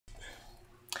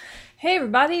Hey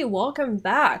everybody, welcome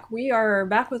back. We are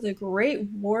back with a great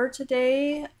war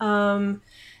today.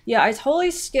 Yeah, I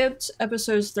totally skipped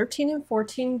episodes 13 and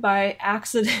 14 by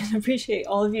accident. Appreciate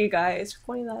all of you guys for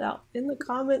pointing that out in the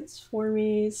comments for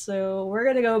me. So we're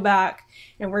gonna go back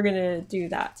and we're gonna do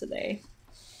that today.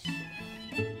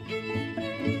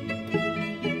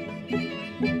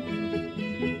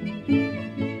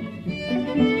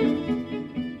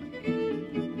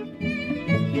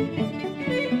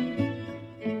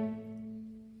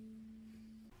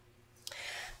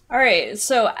 Alright,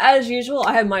 so as usual,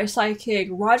 I have my sidekick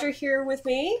Roger here with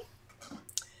me.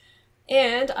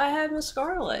 And I have Miss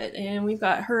Scarlet, and we've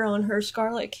got her on her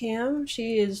Scarlet cam.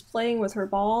 She is playing with her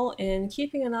ball and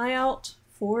keeping an eye out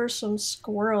for some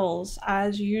squirrels,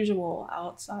 as usual,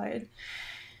 outside.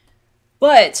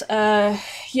 But,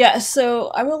 yeah,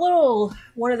 so I'm a little,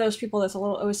 one of those people that's a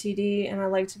little OCD, and I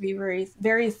like to be very,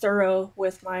 very thorough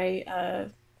with my,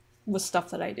 with stuff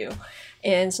that I do.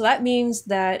 And so that means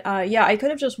that, yeah, I could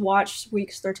have just watched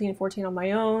weeks 13 and 14 on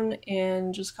my own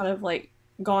and just kind of like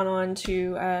gone on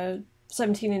to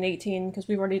 17 and 18 because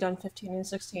we've already done 15 and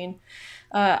 16.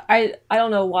 I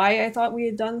don't know why I thought we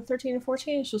had done 13 and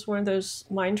 14. It's just one of those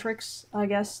mind tricks, I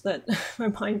guess, that my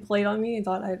mind played on me and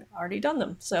thought I'd already done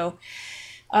them. So,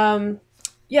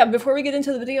 yeah, before we get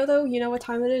into the video though, you know what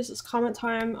time it is. It's comment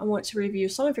time. I want to review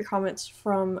some of your comments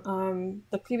from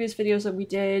the previous videos that we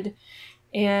did.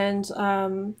 And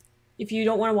if you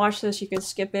don't want to watch this, you can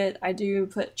skip it. I do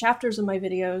put chapters in my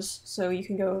videos, so you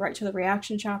can go right to the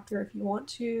reaction chapter if you want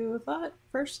to. But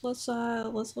first, let's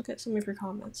look at some of your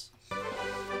comments.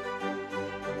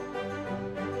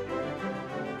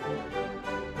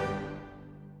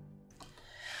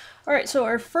 All right, so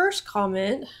our first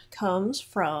comment comes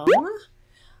from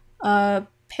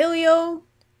Paleo,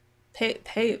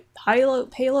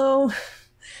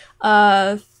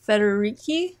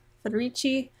 Federici.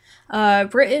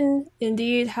 Britain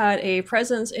indeed had a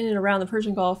presence in and around the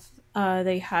Persian Gulf.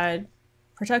 They had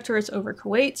protectorates over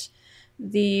Kuwait,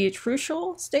 the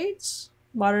Trucial states,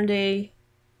 modern day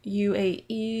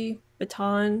UAE,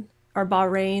 Baton, or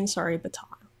Bahrain, sorry, Baton.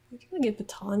 Where did I get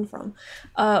Baton from?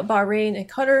 Bahrain and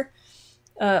Qatar.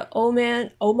 Oman,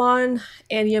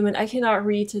 and Yemen. I cannot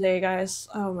read today, guys.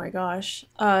 Oh my gosh.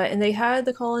 And they had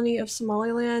the colony of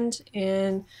Somaliland,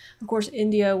 and of course,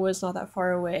 India was not that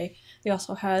far away. They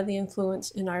also had the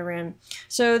influence in Iran.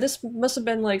 So this must have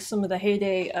been like some of the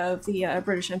heyday of the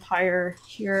British Empire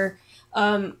here.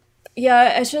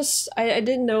 Yeah, it's just I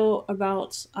didn't know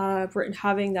about Britain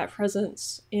having that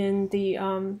presence in the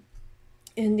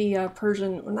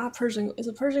Persian, well, not Persian, is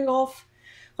it Persian Gulf?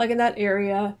 Like in that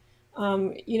area.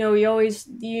 You know,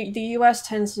 the U.S.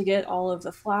 tends to get all of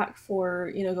the flack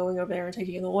for, you know, going over there and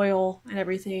taking the oil and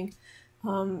everything.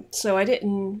 So I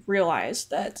didn't realize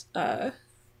that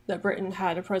that Britain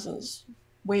had a presence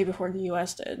way before the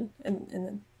U.S. did,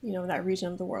 in you know, that region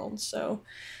of the world. So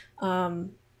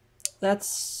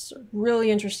that's really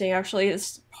interesting. Actually,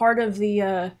 it's part of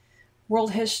the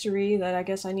world history that I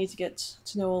guess I need to get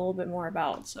to know a little bit more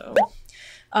about. So,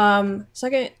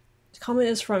 second comment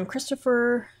is from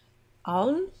Christopher.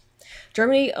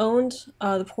 Germany owned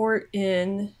the port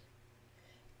in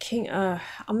I'm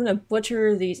gonna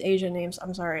butcher these Asian names.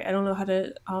 I'm sorry. I don't know how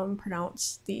to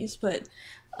pronounce these, but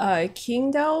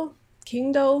Qingdao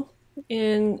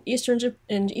in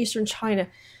eastern China.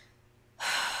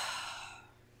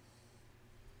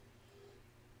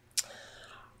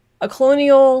 A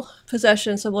colonial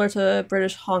possession similar to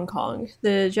British Hong Kong.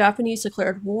 The Japanese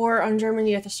declared war on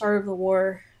Germany at the start of the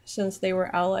war, since they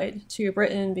were allied to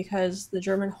Britain because the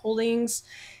German holdings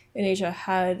in Asia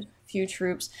had few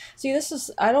troops. See,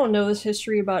 I don't know this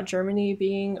history about Germany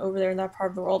being over there in that part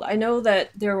of the world. I know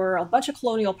that there were a bunch of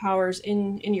colonial powers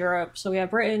in Europe. So we had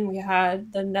Britain, we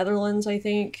had the Netherlands, I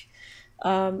think,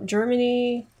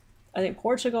 Germany, I think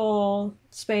Portugal,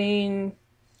 Spain,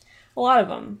 a lot of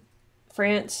them,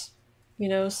 France, you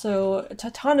know, so a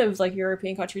ton of like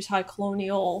European countries had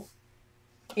colonial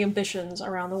ambitions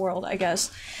around the world, I guess.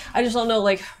 I just don't know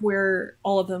like where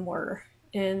all of them were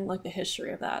in like the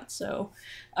history of that. So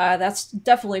that's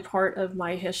definitely part of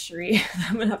my history that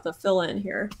I'm gonna have to fill in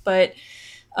here. But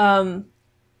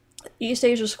East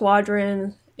Asia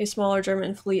Squadron, a smaller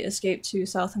German fleet, escaped to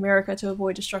South America to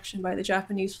avoid destruction by the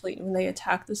Japanese fleet when they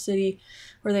attacked the city,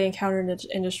 where they encountered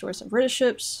and destroyed some British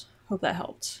ships. Hope that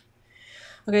helped.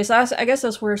 Okay, so I guess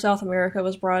that's where South America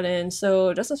was brought in. So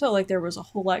it doesn't feel like there was a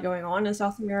whole lot going on in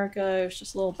South America. It was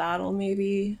just a little battle,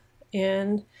 maybe.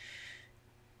 And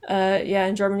yeah,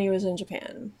 and Germany was in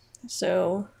Japan.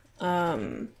 So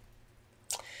yeah,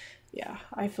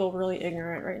 I feel really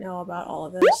ignorant right now about all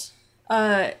of this.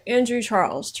 Andrew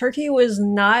Charles. Turkey was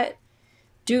not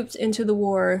duped into the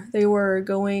war. They were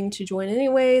going to join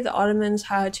anyway. The Ottomans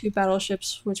had 2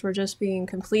 battleships which were just being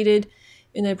completed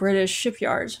in a British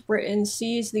shipyard. Britain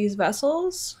seized these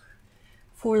vessels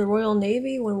for the Royal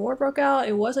Navy when war broke out.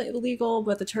 It wasn't illegal,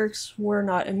 but the Turks were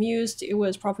not amused. It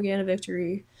was propaganda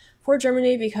victory for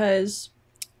Germany because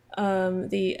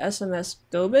the SMS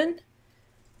Goeben,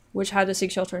 which had to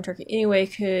seek shelter in Turkey anyway,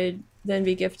 could then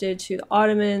be gifted to the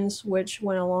Ottomans, which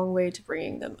went a long way to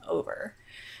bringing them over.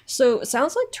 So it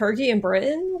sounds like Turkey and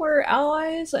Britain were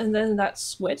allies, and then that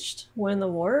switched when the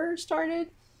war started.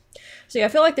 So yeah, I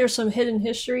feel like there's some hidden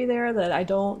history there that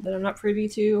I'm not privy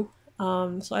to.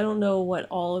 So I don't know what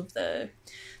all of the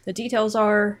details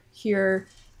are here,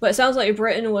 but it sounds like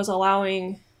Britain was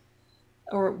allowing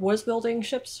or was building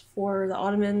ships for the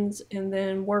Ottomans, and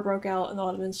then war broke out and the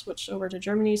Ottomans switched over to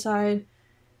Germany's side.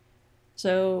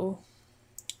 So,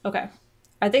 okay.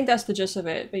 I think that's the gist of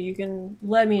it, but you can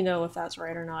let me know if that's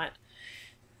right or not.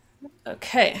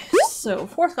 Okay, so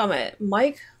 4th comment,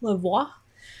 Mike Lavoie.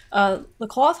 The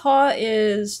cloth hall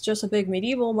is just a big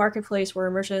medieval marketplace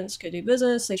where merchants could do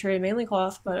business. They traded mainly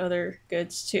cloth, but other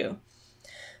goods too.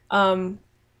 I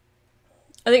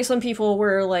think some people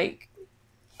were like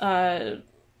weirded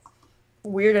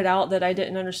out that I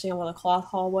didn't understand what a cloth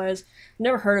hall was.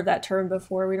 Never heard of that term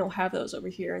before. We don't have those over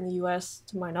here in the US,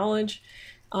 to my knowledge.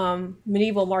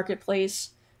 Medieval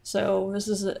marketplace. So this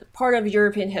is a part of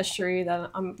European history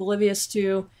that I'm oblivious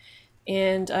to,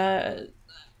 and I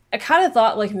kind of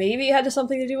thought like maybe it had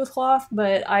something to do with cloth,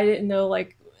 but I didn't know,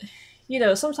 like, you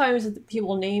know, sometimes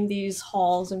people name these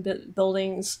halls and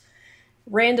buildings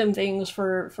random things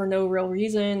for no real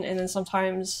reason, and then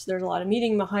sometimes there's a lot of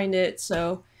meaning behind it.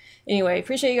 So anyway,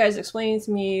 appreciate you guys explaining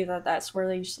to me that that's where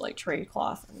they used to like trade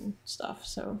cloth and stuff.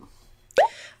 So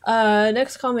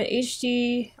next comment,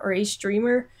 HD or H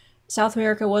Dreamer. South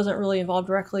America wasn't really involved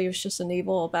directly. It was just a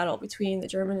naval battle between the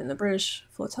German and the British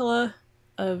flotilla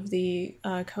of the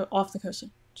off the coast of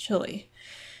Chile.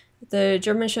 The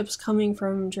German ships coming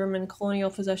from German colonial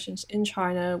possessions in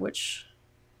China, which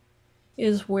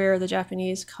is where the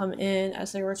Japanese come in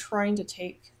as they were trying to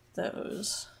take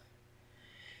those.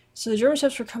 So the German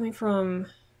ships were coming from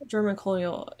German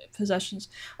colonial possessions.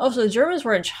 Oh, so the Germans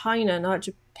were in China, not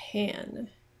Japan,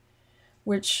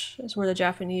 which is where the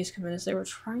Japanese come in, as they were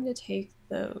trying to take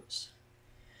those.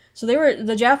 So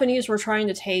the Japanese were trying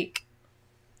to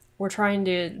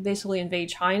basically invade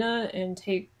China and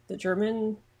take the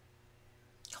German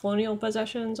colonial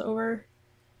possessions over.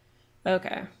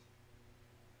 Okay.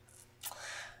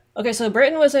 Okay, so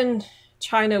Britain was in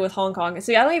China with Hong Kong.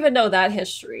 See, I don't even know that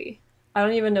history.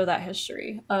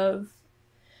 Of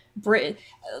Britain.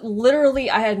 Literally,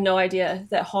 I had no idea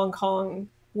that Hong Kong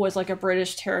was like a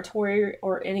British territory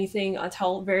or anything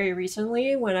until very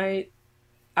recently,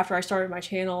 after I started my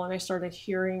channel and I started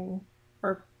hearing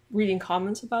or reading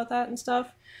comments about that and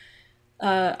stuff.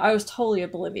 I was totally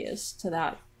oblivious to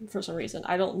that for some reason.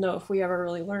 I don't know if we ever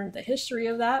really learned the history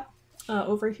of that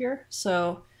over here.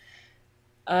 So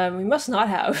we must not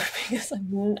have, because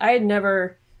I had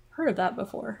never heard of that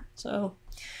before. So,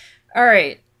 all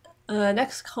right.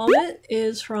 Next comment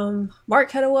is from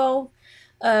Mark Kettlewell.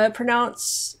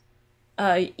 Pronounce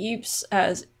Eeps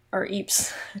as, or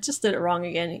Eeps. I just did it wrong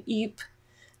again. Eep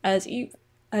as Eep,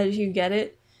 as you get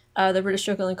it. The British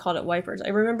jokingly called it wipers. I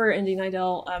remember Indy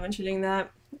Nidell mentioning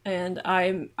that, and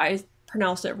I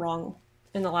pronounced it wrong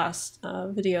in the last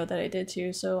video that I did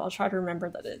too, so I'll try to remember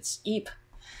that it's Eep.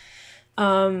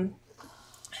 And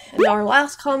our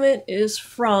last comment is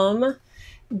from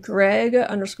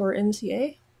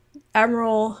Greg_MCA.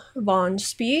 Admiral von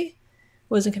Spee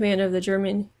was in command of the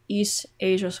German East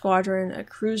Asia Squadron, a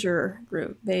cruiser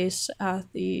group based at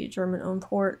the German-owned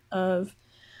port of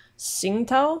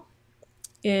Tsingtao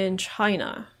in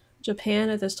China. Japan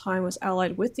at this time was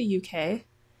allied with the UK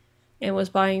and was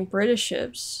buying British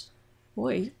ships.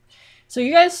 Boy. So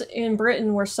you guys in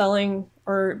Britain were selling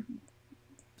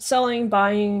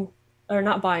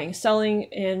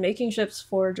and making ships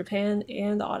for Japan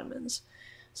and the Ottomans.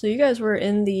 So you guys were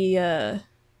in the,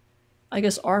 I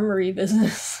guess, armory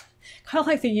business. Kind of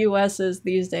like the US is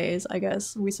these days, I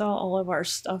guess. We sell all of our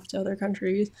stuff to other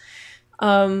countries.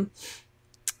 Buying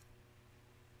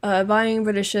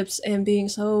British ships and being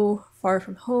so far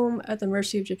from home at the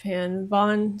mercy of Japan,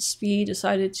 von Spee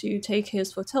decided to take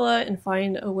his flotilla and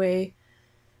find a way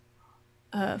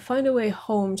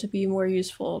home to be more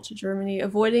useful to Germany.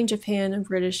 Avoiding Japan and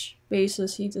British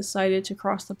bases, he decided to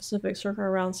cross the Pacific Circle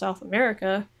around South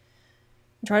America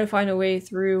and try to find a way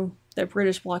through the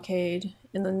British blockade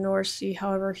in the North Sea.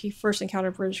 However, he first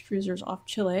encountered British cruisers off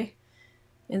Chile,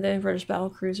 and then British battle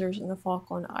cruisers in the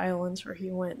Falkland Islands, where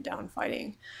he went down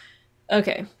fighting.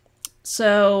 Okay,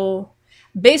 So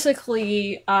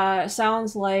basically,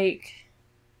 sounds like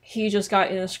he just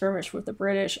got in a skirmish with the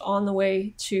British on the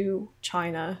way to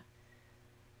China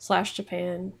slash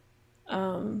Japan,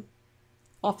 um,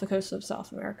 off the coast of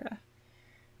South America.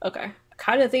 Okay, I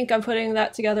kind of think I'm putting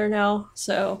that together now.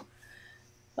 So,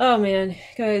 oh man,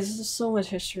 guys, so much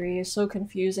history is so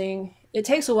confusing. It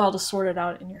takes a while to sort it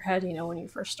out in your head, you know, when you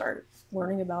first start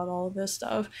learning about all of this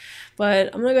stuff.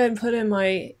 But I'm gonna go ahead and put in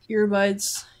my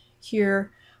earbuds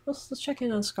here. Let's check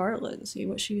in on Scarlett and see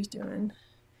what she's doing.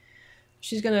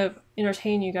 She's gonna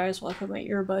entertain you guys while I put my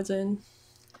earbuds in.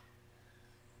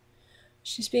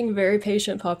 She's being a very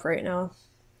patient pup right now.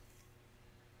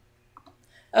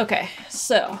 Okay,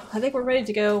 so I think we're ready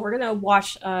to go. We're gonna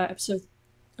watch episode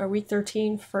or week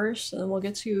 13 first, and then we'll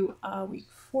get to week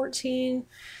 14.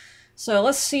 So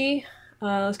let's see.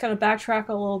 Let's kind of backtrack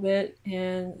a little bit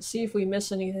and see if we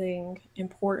miss anything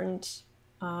important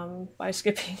by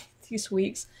skipping these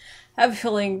weeks. I have a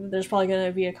feeling there's probably going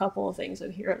to be a couple of things in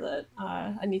here that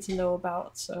I need to know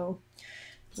about. So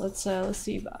let's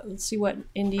see. Let's see what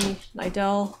Indy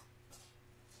Nidell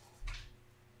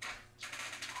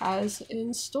has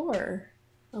in store.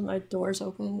 My door's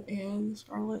open and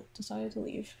Scarlett decided to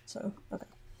leave. So okay.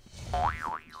 All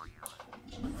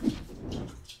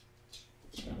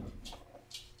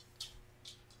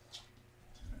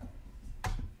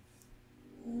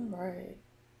right.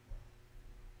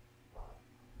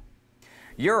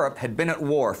 Europe had been at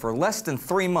war for less than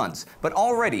 3 months, but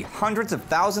already hundreds of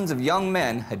thousands of young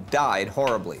men had died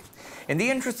horribly. In the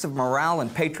interests of morale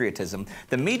and patriotism,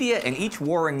 the media in each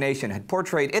warring nation had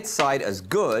portrayed its side as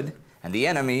good and the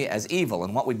enemy as evil.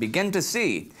 And what we begin to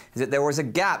see is that there was a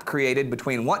gap created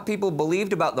between what people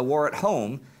believed about the war at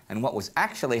home and what was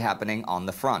actually happening on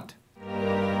the front.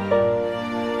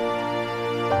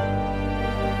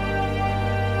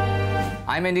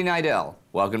 I'm Indy Nidell.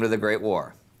 Welcome to the Great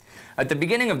War. At the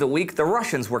beginning of the week, the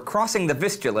Russians were crossing the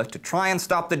Vistula to try and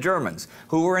stop the Germans,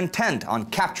 who were intent on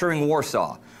capturing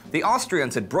Warsaw. The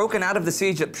Austrians had broken out of the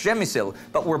siege at Przemysl,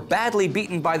 but were badly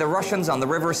beaten by the Russians on the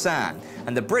River San,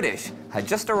 and the British had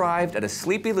just arrived at a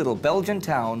sleepy little Belgian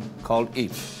town called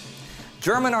Ypres.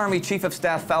 German Army Chief of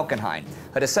Staff Falkenhayn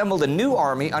had assembled a new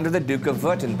army under the Duke of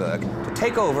Württemberg to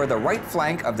take over the right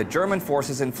flank of the German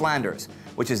forces in Flanders,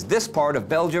 which is this part of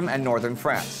Belgium and northern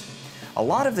France. A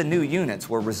lot of the new units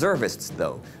were reservists,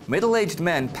 though, middle-aged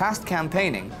men past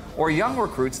campaigning, or young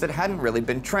recruits that hadn't really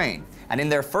been trained, and in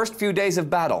their first few days of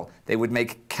battle, they would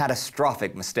make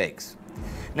catastrophic mistakes.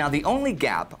 Now, the only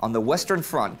gap on the Western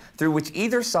Front through which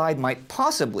either side might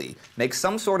possibly make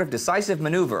some sort of decisive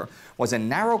maneuver was a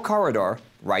narrow corridor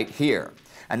right here.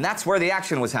 And that's where the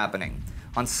action was happening.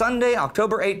 On Sunday,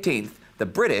 October 18th, the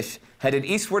British headed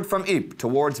eastward from Ypres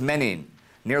towards Menin,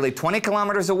 nearly 20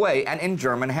 kilometers away and in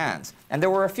German hands. And there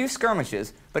were a few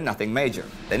skirmishes, but nothing major.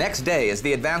 The next day, as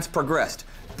the advance progressed,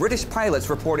 British pilots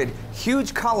reported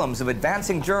huge columns of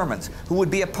advancing Germans who would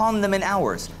be upon them in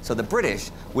hours, so the British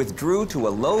withdrew to a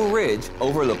low ridge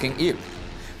overlooking Ypres.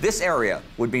 This area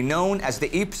would be known as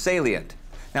the Ypres salient.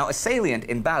 Now, a salient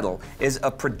in battle is a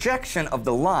projection of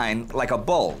the line like a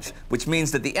bulge, which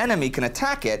means that the enemy can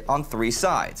attack it on 3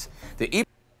 sides. The Ypres...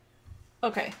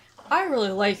 Okay, I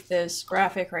really like this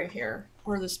graphic right here,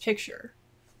 or this picture.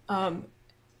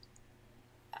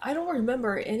 I don't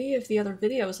remember any of the other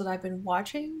videos that I've been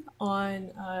watching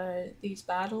on these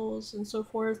battles and so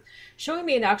forth, showing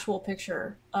me an actual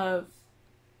picture of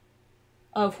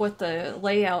what the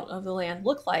layout of the land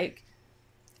looked like.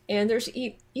 And there's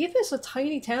Ypres, a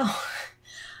tiny town.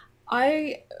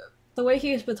 The way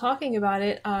he's been talking about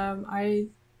it, I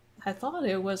had thought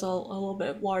it was a little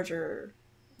bit larger,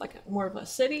 like more of a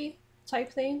city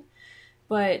type thing.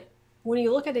 But when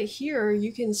you look at it here,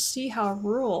 you can see how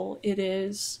rural it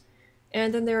is.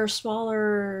 And then there are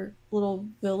smaller little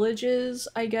villages,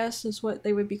 I guess is what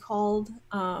they would be called,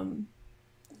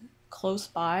 close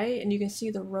by. And you can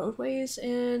see the roadways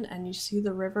in, and you see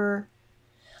the river.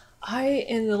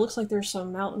 And it looks like there's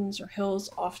some mountains or hills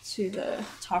off to the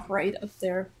top right up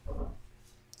there.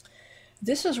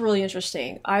 This is really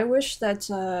interesting. I wish that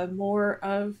more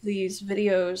of these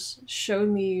videos showed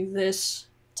me this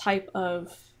type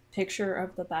of picture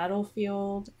of the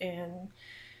battlefield, and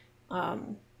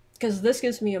because this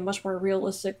gives me a much more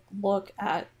realistic look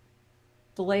at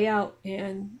the layout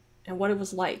and what it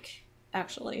was like,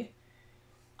 actually.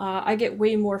 I get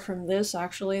way more from this,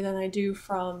 actually, than I do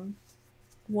from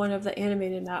one of the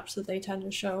animated maps that they tend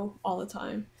to show all the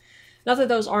time. Not that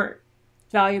those aren't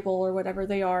valuable or whatever,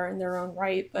 they are in their own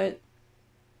right, but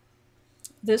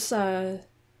this, I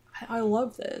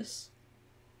love this.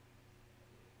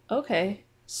 Okay,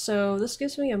 so this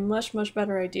gives me a much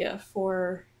better idea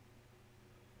for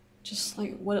just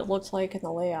like what it looked like in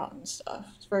the layout and stuff.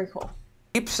 It's very cool.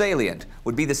 Ypres salient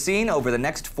would be the scene over the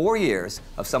next 4 years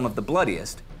of some of the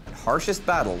bloodiest and harshest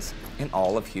battles in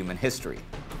all of human history.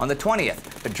 On the 20th,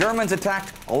 the Germans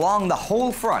attacked along the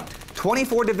whole front,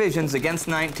 24 divisions against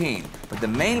 19, but the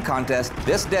main contest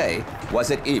this day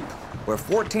was at Ypres, where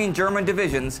 14 German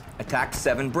divisions attacked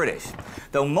 7 British,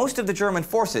 though most of the German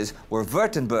forces were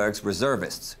Württemberg's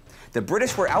reservists. The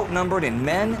British were outnumbered in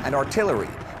men and artillery,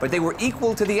 but they were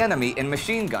equal to the enemy in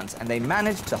machine guns, and they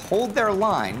managed to hold their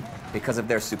line because of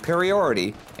their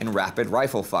superiority in rapid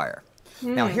rifle fire.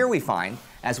 Now here we find,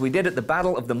 as we did at the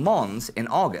Battle of the Mons in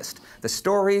August, the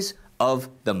stories of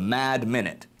the Mad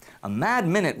Minute. A Mad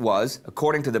Minute was,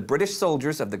 according to the British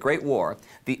soldiers of the Great War,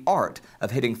 the art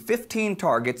of hitting 15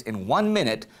 targets in 1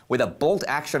 minute with a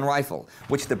bolt-action rifle,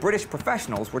 which the British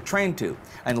professionals were trained to.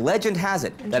 And legend has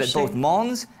it that at both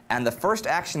Mons and the first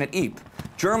action at Ypres,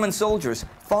 German soldiers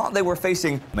thought they were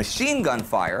facing machine gun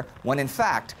fire when in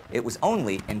fact it was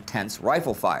only intense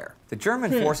rifle fire. The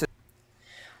German forces...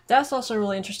 That's also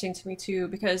really interesting to me too,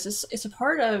 because it's a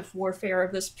part of warfare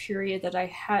of this period that I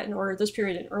hadn't, or this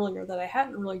period and earlier that I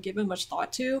hadn't really given much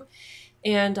thought to.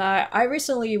 And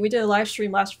we did a live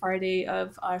stream last Friday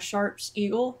of Sharp's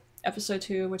Eagle, episode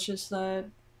 2, which is the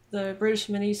British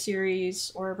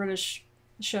miniseries or British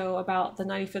show about the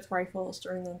 95th Rifles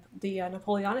during the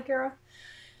Napoleonic era.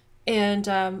 And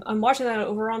I'm watching that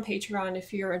over on Patreon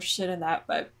if you're interested in that.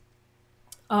 But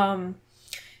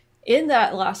in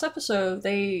that last episode,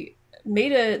 they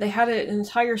had an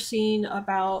entire scene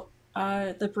about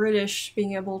the British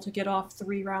being able to get off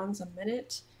 3 rounds a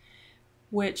minute,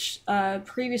 which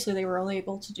previously they were only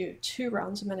able to do 2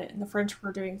 rounds a minute, and the French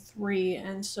were doing 3,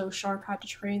 and so Sharp had to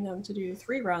train them to do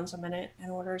 3 rounds a minute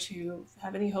in order to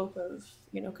have any hope of,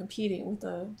 competing with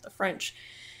the French.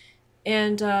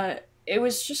 And it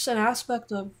was just an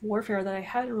aspect of warfare that I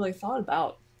hadn't really thought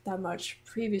about that much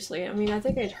previously. I mean, I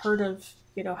think I'd heard of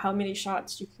how many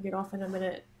shots you can get off in a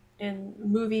minute in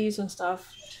movies and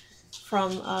stuff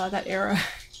from that era.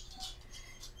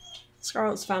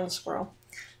 Scarlett's found a squirrel.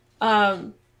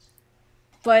 But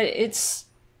it's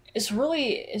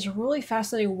really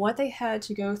fascinating what they had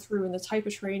to go through and the type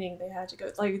of training they had to go.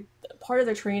 Like, part of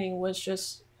their training was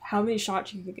just how many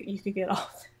shots you could get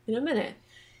off in a minute,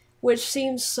 which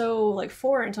seems so like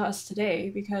foreign to us today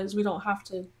because we don't have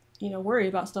to worry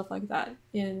about stuff like that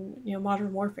in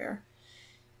modern warfare.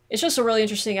 It's just a really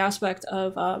interesting aspect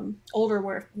of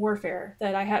older warfare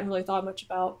that I hadn't really thought much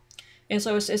about. And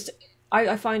so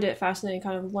I find it fascinating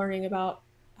kind of learning about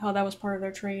how that was part of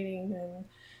their training and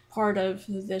part of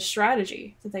the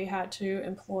strategy that they had to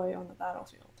employ on the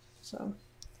battlefield. So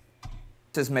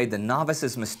has made the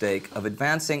novice's mistake of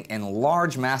advancing in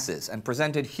large masses and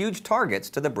presented huge targets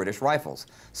to the British rifles,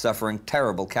 suffering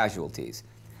terrible casualties.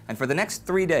 And for the next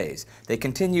 3 days, they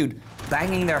continued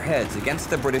banging their heads against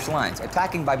the British lines,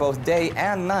 attacking by both day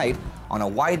and night on a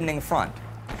widening front.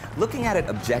 Looking at it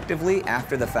objectively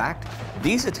after the fact,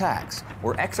 these attacks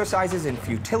were exercises in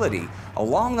futility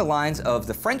along the lines of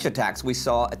the French attacks we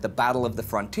saw at the Battle of the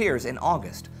Frontiers in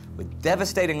August, with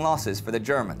devastating losses for the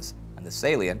Germans, and the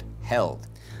salient held.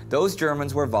 Those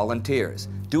Germans were volunteers,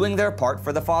 doing their part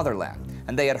for the fatherland,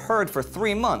 and they had heard for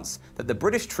 3 months that the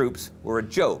British troops were a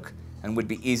joke and would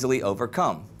be easily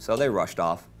overcome, so they rushed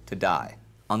off to die.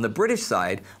 On the British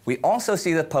side, we also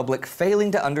see the public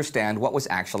failing to understand what was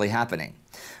actually happening.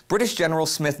 British General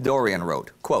Smith-Dorrien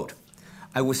wrote, quote,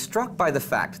 "I was struck by the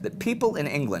fact that people in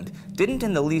England didn't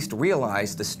in the least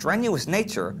realize the strenuous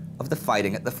nature of the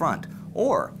fighting at the front,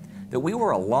 or that we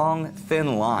were a long,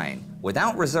 thin line,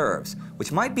 without reserves,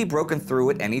 which might be broken through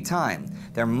at any time.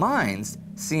 Their minds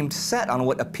seemed set on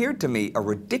what appeared to me a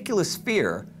ridiculous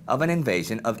fear of an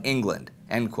invasion of England,"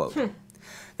 end quote.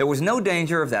 There was no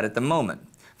danger of that at the moment,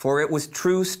 for it was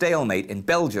true stalemate in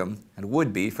Belgium and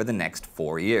would be for the next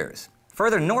 4 years.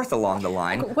 Further north along the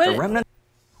line, the remnant...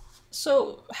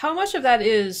 So how much of that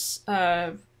is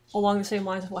along the same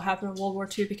lines of what happened in World War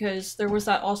II? Because there was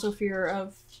that also fear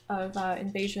of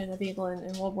invasion of England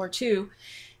in World War II.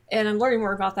 And I'm learning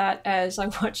more about that as I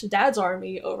watch Dad's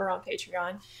Army over on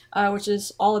Patreon, which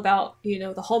is all about,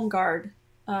 the Home Guard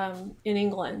in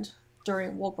England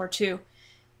during World War II.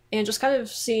 And just kind of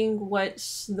seeing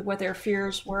what their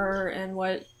fears were and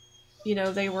what,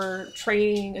 they were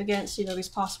training against, these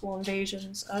possible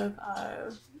invasions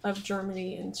of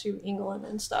Germany into England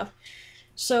and stuff.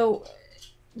 So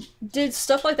did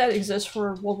stuff like that exist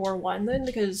for World War I then?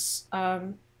 Because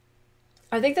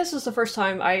I think this is the first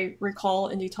time I recall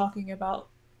Indy talking about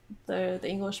the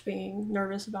English being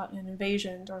nervous about an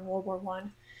invasion during World War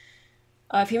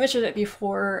I. If you mentioned it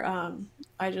before,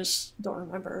 I just don't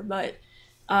remember. But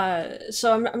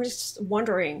So I'm just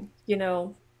wondering,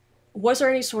 was there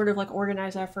any sort of like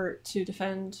organized effort to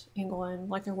defend England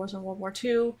like there was in World War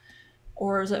II?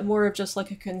 Or is it more of just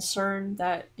like a concern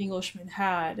that Englishmen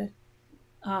had?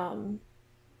 Um,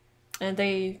 and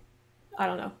they, I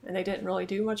don't know, and they didn't really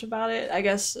do much about it, I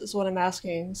guess is what I'm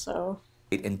asking. So,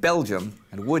 in Belgium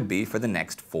and would be for the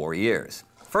next 4 years.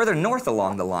 Further north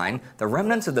along the line, the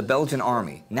remnants of the Belgian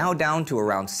army, now down to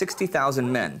around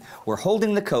 60,000 men, were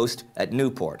holding the coast at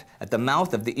Newport, at the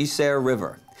mouth of the Isère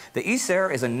River. The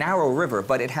Isère is a narrow river,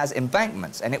 but it has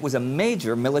embankments, and it was a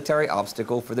major military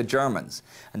obstacle for the Germans.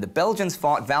 And the Belgians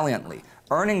fought valiantly,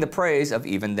 earning the praise of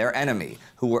even their enemy,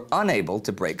 who were unable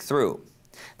to break through.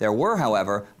 There were,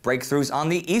 however, breakthroughs on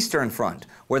the Eastern Front,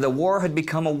 where the war had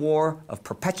become a war of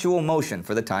perpetual motion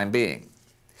for the time being.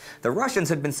 The Russians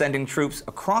had been sending troops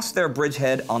across their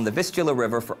bridgehead on the Vistula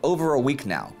River for over a week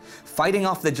now, fighting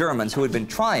off the Germans who had been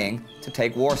trying to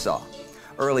take Warsaw.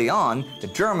 Early on, the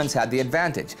Germans had the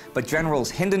advantage, but Generals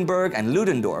Hindenburg and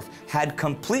Ludendorff had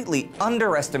completely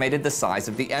underestimated the size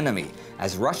of the enemy,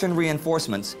 as Russian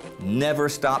reinforcements never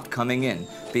stopped coming in,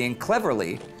 being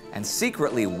cleverly and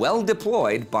secretly well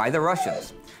deployed by the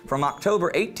Russians. From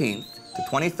October 18th to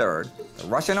 23rd, the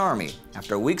Russian army,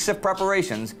 after weeks of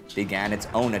preparations, began its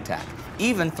own attack,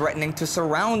 even threatening to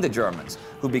surround the Germans,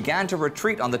 who began to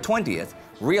retreat on the 20th,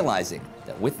 realizing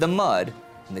that with the mud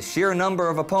and the sheer number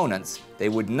of opponents, they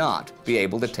would not be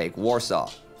able to take Warsaw.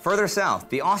 Further south,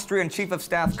 the Austrian Chief of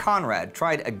Staff Conrad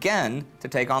tried again to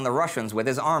take on the Russians with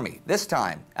his army, this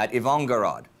time at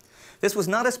Ivangorod. This was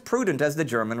not as prudent as the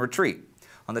German retreat.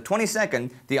 On the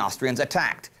 22nd, the Austrians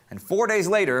attacked, and 4 days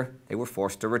later, they were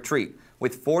forced to retreat,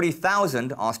 with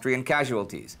 40,000 Austrian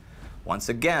casualties. Once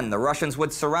again, the Russians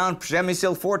would surround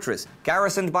Przemysl fortress,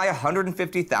 garrisoned by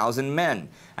 150,000 men,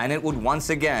 and it would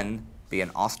once again be an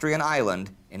Austrian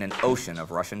island in an ocean of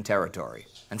Russian territory.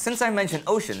 And since I mentioned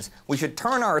oceans, we should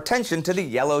turn our attention to the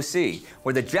Yellow Sea,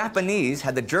 where the Japanese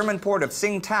had the German port of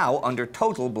Tsingtao under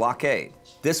total blockade.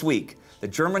 This week, the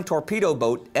German torpedo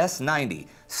boat S-90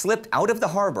 slipped out of the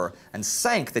harbor and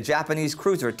sank the Japanese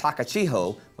cruiser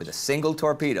Takachiho with a single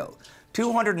torpedo.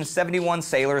 271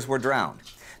 sailors were drowned.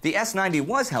 The S-90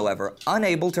 was, however,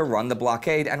 unable to run the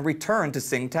blockade and returned to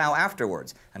Tsingtao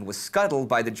afterwards, and was scuttled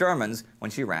by the Germans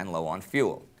when she ran low on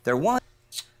fuel. There was...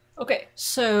 Okay,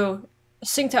 so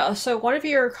Tsingtao. So one of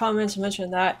your comments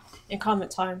mentioned that in comment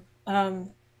time.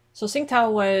 So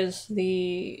Tsingtao was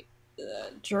the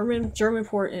German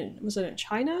port in, was it in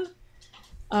China?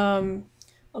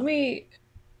 Let me.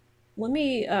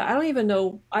 I don't even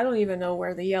know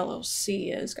where the Yellow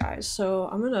Sea is, guys. So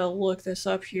I'm gonna look this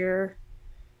up here.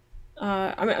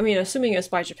 I mean, assuming it's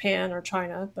by Japan or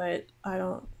China, but I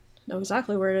don't know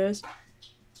exactly where it is.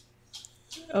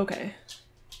 Okay,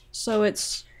 so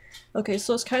it's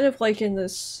kind of like in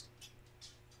this,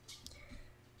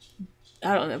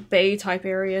 I don't know, bay type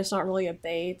area. It's not really a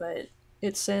bay, but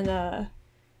it's in a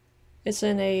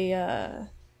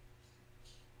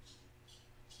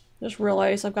just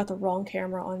realized I've got the wrong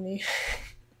camera on me.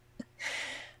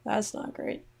 That's not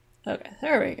great. Okay,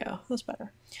 there we go. That's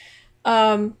better.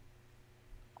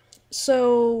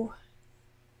 So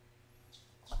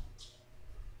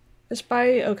it's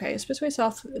between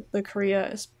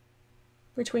it's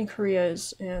between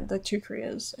Koreas and the two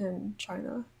Koreas and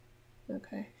China.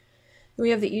 Okay. Then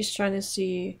we have the East China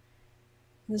Sea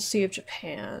and the Sea of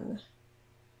Japan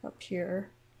up here.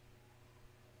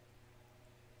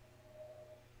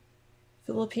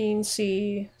 Philippine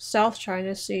Sea, South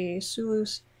China Sea, Sulu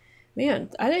Sea. Man,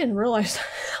 I didn't realize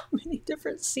how many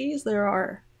different seas there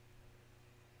are.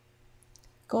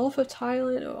 Gulf of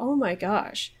Thailand. Oh my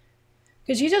gosh.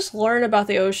 Because you just learn about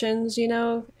the oceans,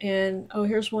 and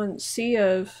here's one, Sea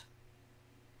of...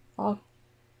 okay,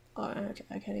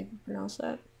 I can't even pronounce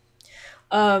that.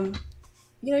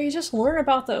 You just learn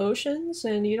about the oceans,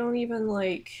 and you don't even,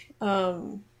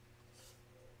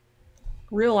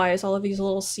 realize all of these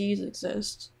little seas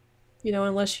exist,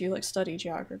 unless you study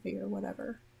geography or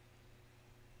whatever.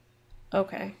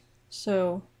 Okay,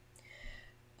 so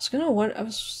I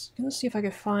was gonna see if I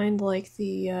could find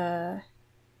the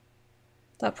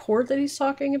that port that he's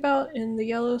talking about in the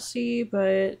Yellow Sea,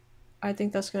 but I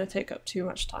think that's gonna take up too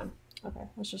much time. Okay,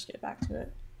 let's just get back to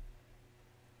it.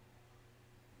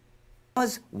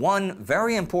 Was one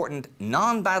very important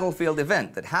non-battlefield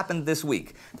event that happened this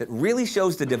week that really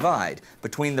shows the divide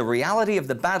between the reality of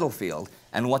the battlefield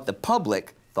and what the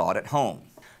public thought at home.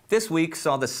 This week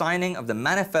saw the signing of the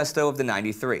Manifesto of the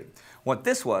 93. What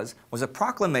this was a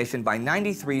proclamation by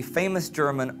 93 famous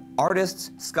German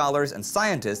artists, scholars, and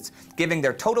scientists giving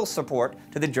their total support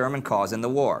to the German cause in the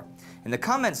war. In the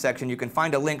comment section, you can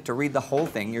find a link to read the whole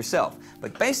thing yourself.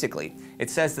 But basically,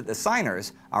 it says that the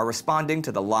signers are responding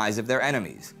to the lies of their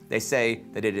enemies. They say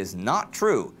that it is not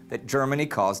true that Germany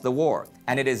caused the war,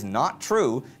 and it is not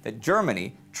true that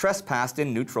Germany trespassed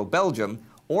in neutral Belgium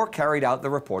or carried out the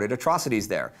reported atrocities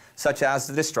there, such as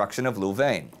the destruction of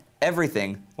Louvain.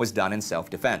 Everything was done in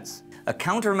self-defense. A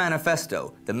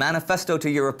counter-manifesto, the Manifesto to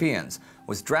Europeans,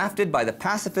 was drafted by the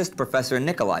pacifist Professor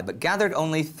Nicolai, but gathered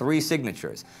only 3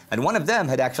 signatures. And one of them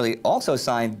had actually also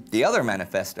signed the other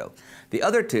manifesto. The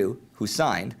other 2 who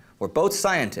signed were both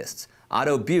scientists,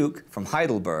 Otto Buch from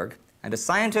Heidelberg and a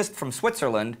scientist from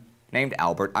Switzerland named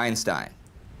Albert Einstein.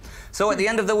 So at the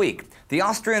end of the week, the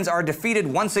Austrians are defeated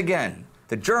once again.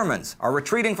 The Germans are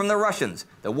retreating from the Russians.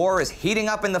 The war is heating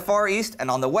up in the Far East,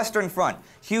 and on the Western Front,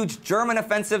 huge German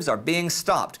offensives are being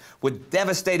stopped with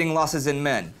devastating losses in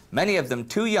men, many of them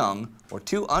too young or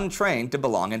too untrained to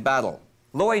belong in battle.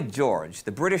 Lloyd George,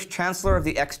 the British Chancellor of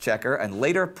the Exchequer and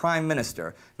later Prime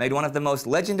Minister, made one of the most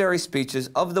legendary speeches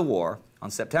of the war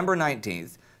on September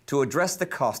 19th to address the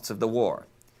costs of the war.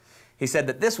 He said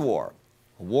that this war,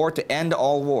 a war to end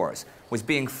all wars, was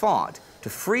being fought to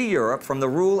free Europe from the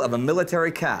rule of a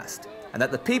military caste, and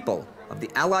that the people of the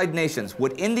Allied nations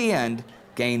would in the end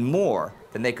gain more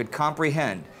than they could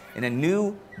comprehend in a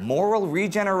new moral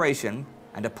regeneration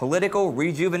and a political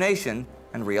rejuvenation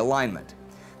and realignment.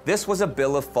 This was a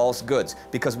bill of false goods,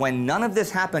 because when none of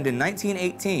this happened in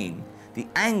 1918, the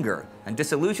anger and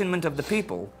disillusionment of the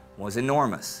people was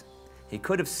enormous. He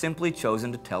could have simply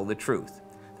chosen to tell the truth,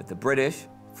 that the British,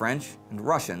 French, and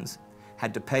Russians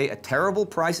had to pay a terrible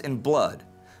price in blood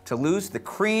to lose the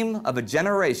cream of a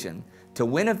generation to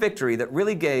win a victory that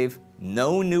really gave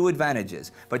no new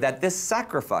advantages, but that this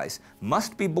sacrifice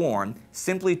must be borne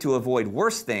simply to avoid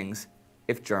worse things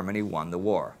if Germany won the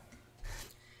war.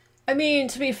 I mean,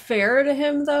 to be fair to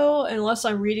him, though, unless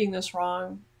I'm reading this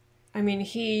wrong, I mean,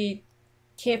 he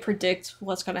can't predict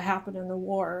what's going to happen in the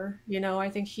war. You know, I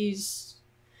think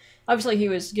obviously he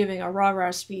was giving a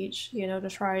rah-rah speech, you know, to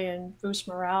try and boost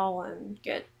morale and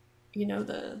get, you know,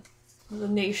 the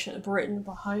nation, Britain,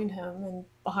 behind him and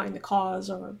behind the cause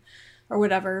or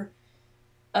whatever.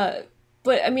 But,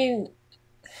 I mean,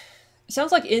 it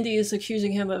sounds like Indy is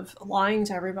accusing him of lying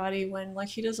to everybody when, like,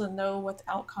 he doesn't know what the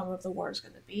outcome of the war is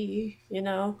going to be, you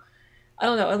know? I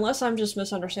don't know, unless I'm just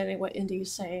misunderstanding what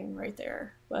Indy's saying right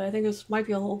there. But I think this might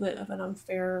be a little bit of an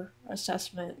unfair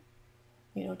assessment,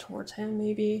 you know, towards him,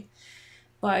 maybe.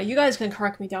 But you guys can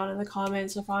correct me down in the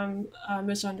comments if I'm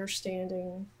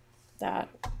misunderstanding that.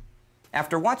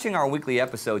 After watching our weekly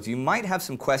episodes, you might have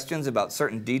some questions about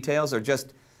certain details or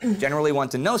just generally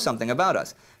want to know something about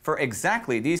us. For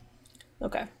exactly these...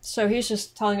 Okay, so he's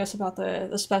just telling us about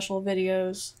the special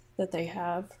videos that they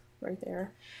have right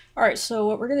there. All right, so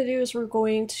what we're going to do is we're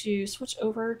going to switch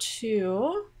over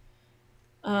to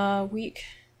week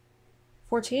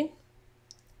 14.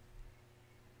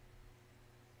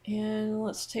 And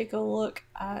let's take a look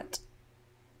at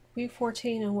week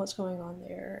 14 and what's going on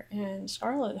there. And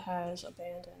Scarlet has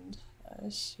abandoned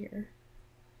us here.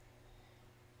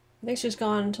 I think she's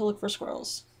gone to look for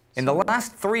squirrels. In the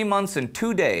last 3 months and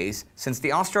 2 days since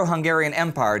the Austro-Hungarian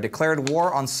Empire declared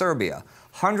war on Serbia,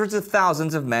 hundreds of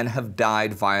thousands of men have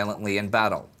died violently in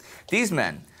battle. These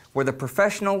men were the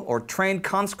professional or trained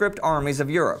conscript armies of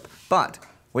Europe, but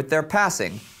with their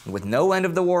passing, and with no end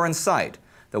of the war in sight,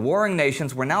 the warring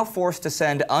nations were now forced to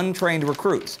send untrained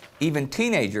recruits, even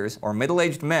teenagers or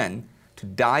middle-aged men, to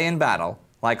die in battle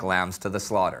like lambs to the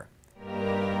slaughter.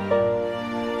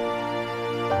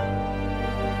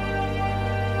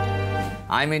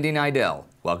 I'm Indy Nidell.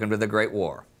 Welcome to the Great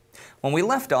War. When we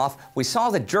left off, we saw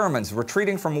the Germans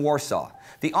retreating from Warsaw,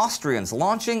 the Austrians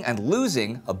launching and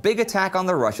losing a big attack on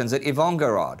the Russians at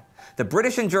Ivangorod, the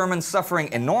British and Germans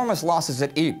suffering enormous losses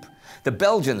at Ypres, the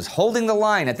Belgians holding the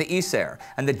line at the Yser,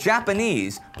 and the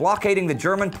Japanese blockading the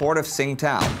German port of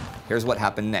Tsingtao. Here's what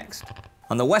happened next.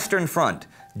 On the Western Front,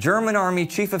 German Army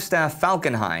Chief of Staff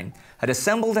Falkenhayn had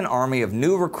assembled an army of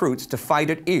new recruits to fight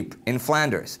at Ypres in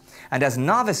Flanders. And as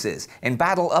novices in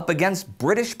battle up against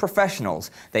British professionals,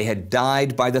 they had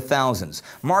died by the thousands,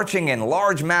 marching in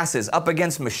large masses up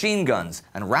against machine guns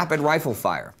and rapid rifle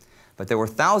fire. But there were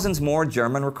thousands more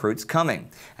German recruits coming,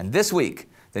 and this week,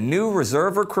 the new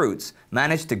reserve recruits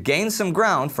managed to gain some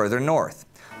ground further north.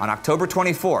 On October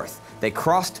 24th, they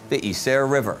crossed the Yser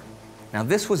River. Now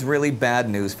this was really bad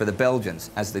news for the Belgians,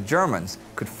 as the Germans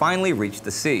could finally reach the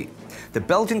sea. The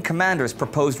Belgian commanders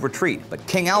proposed retreat, but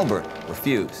King Albert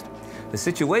refused. The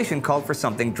situation called for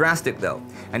something drastic though,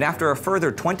 and after a further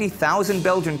 20,000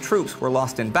 Belgian troops were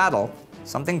lost in battle,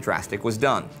 something drastic was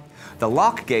done. The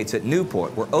lock gates at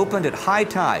Newport were opened at high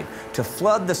tide to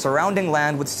flood the surrounding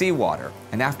land with seawater,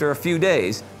 and after a few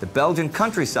days, the Belgian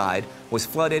countryside was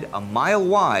flooded a mile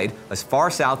wide as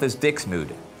far south as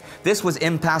Dixmude. This was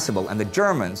impassable, and the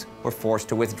Germans were forced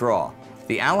to withdraw.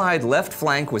 The Allied left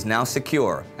flank was now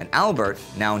secure, and Albert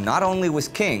now not only was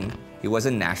king, he was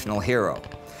a national hero.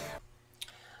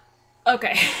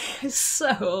 Okay,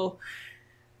 so,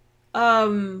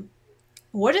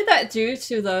 what did that do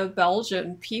to the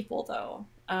Belgian people, though?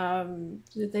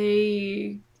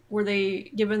 Were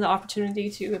they given the opportunity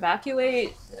to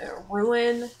evacuate,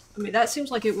 ruin? I mean, that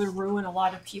seems like it would ruin a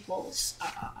lot of people's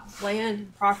land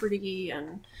and property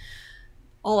and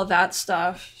all of that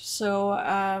stuff. So,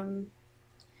 I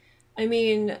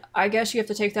mean, I guess you have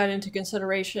to take that into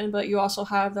consideration, but you also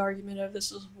have the argument of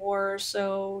this is war,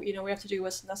 so, you know, we have to do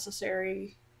what's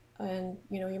necessary, and,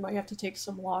 you know, you might have to take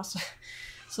some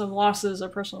some losses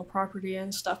of personal property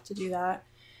and stuff to do that.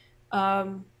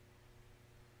 So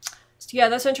yeah,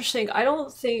 that's interesting. I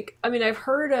don't think, I mean, I've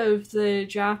heard of the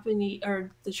Japanese,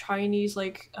 or the Chinese,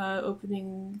 like,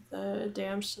 opening the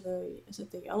dams to is it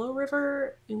the Yellow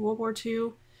River in World War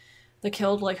II? They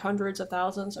killed like hundreds of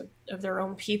thousands of their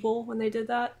own people when they did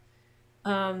that.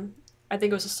 I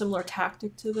think it was a similar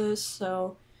tactic to this,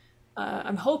 so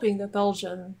I'm hoping that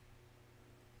Belgium,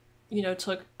 you know,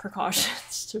 took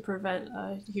precautions to prevent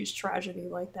a huge tragedy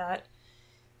like that.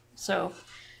 So,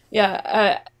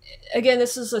 yeah, again,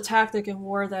 this is a tactic in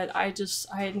war that I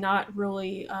had not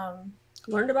really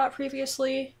learned about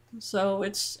previously, so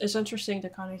it's interesting to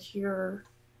kind of hear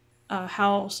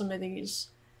how some of these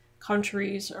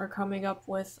countries are coming up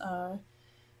with,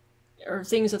 or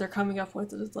things that they're coming up with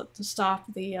to stop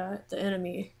the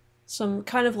enemy. Some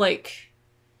kind of like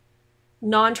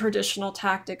non-traditional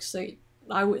tactics that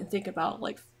I wouldn't think about,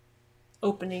 like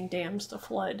opening dams to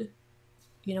flood,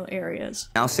 you know, areas.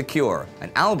 Now secure,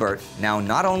 and Albert now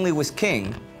not only was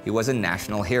king, he was a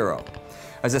national hero.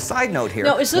 As a side note here,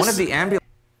 one of the ambulance...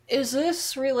 Is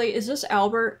this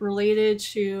Albert related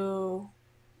to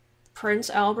Prince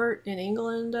Albert in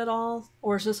England at all,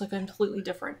 or is this a completely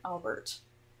different Albert?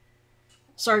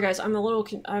 Sorry guys, I'm a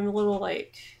little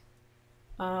like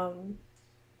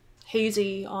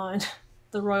hazy on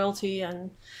the royalty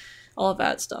and all of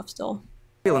that stuff still.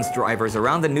 Ambulance drivers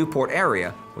around the Newport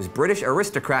area was British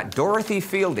aristocrat Dorothy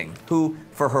Fielding, who,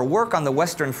 for her work on the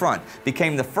Western Front,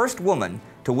 became the first woman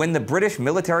to win the British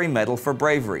Military Medal for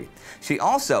Bravery. She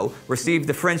also received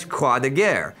the French Croix de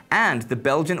Guerre and the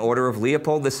Belgian Order of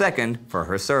Leopold II for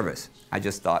her service. I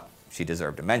just thought she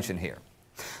deserved a mention here.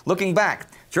 Looking back,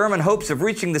 German hopes of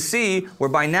reaching the sea were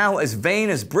by now as vain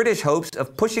as British hopes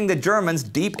of pushing the Germans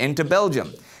deep into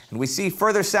Belgium. And we see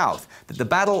further south that the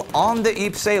battle on the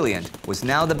Ypres salient was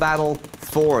now the battle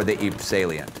for the Ypres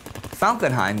salient.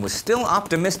 Falkenhayn was still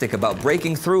optimistic about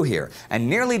breaking through here, and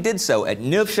nearly did so at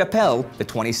Neuve-Chapelle the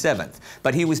 27th,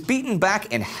 but he was beaten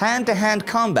back in hand-to-hand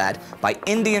combat by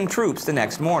Indian troops the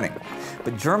next morning.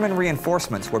 But German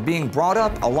reinforcements were being brought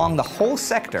up along the whole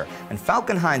sector, and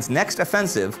Falkenhayn's next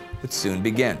offensive would soon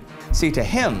begin. See, to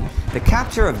him, the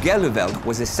capture of Gelluveld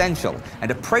was essential, and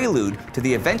a prelude to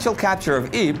the eventual capture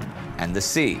of Ypres and the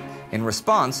sea. In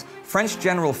response, French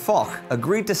General Foch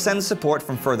agreed to send support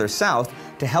from further south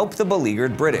to help the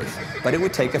beleaguered British, but it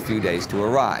would take a few days to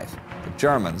arrive. The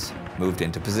Germans moved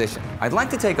into position. I'd like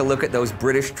to take a look at those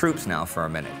British troops now for a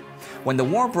minute. When the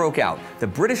war broke out, the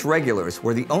British regulars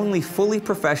were the only fully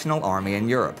professional army in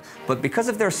Europe, but because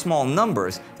of their small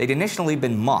numbers, they'd initially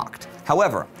been mocked.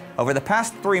 However, over the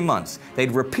past 3 months,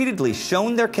 they'd repeatedly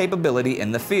shown their capability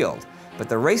in the field. But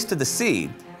the race to the sea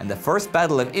and the First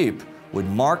Battle of Ypres would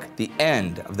mark the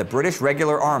end of the British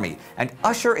regular army and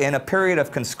usher in a period of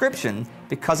conscription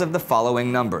because of the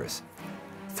following numbers.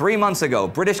 3 months ago,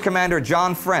 British Commander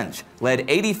John French led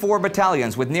 84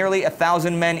 battalions with nearly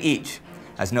 1,000 men each.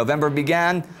 As November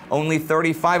began, only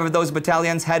 35 of those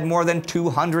battalions had more than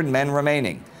 200 men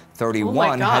remaining.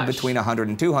 31 had between 100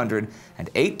 and 200, and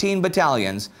 18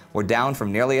 battalions were down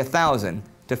from nearly 1,000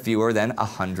 to fewer than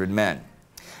 100 men.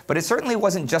 But it certainly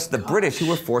wasn't just the British who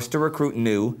were forced to recruit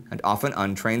new and often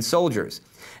untrained soldiers.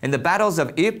 In the battles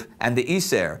of Ypres and the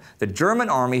Yser, the German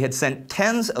army had sent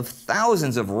tens of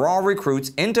thousands of raw recruits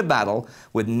into battle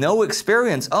with no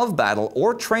experience of battle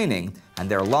or training, and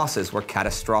their losses were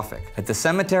catastrophic. At the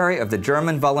cemetery of the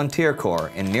German Volunteer Corps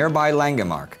in nearby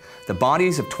Langemark, the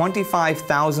bodies of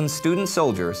 25,000 student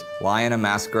soldiers lie in a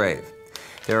mass grave.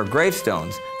 There are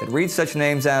gravestones that read such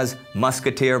names as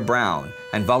Musketeer Brown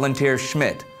and Volunteer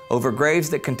Schmidt over graves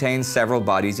that contain several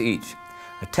bodies each,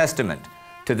 a testament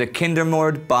to the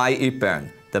Kindermord bei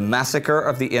Ypern, the massacre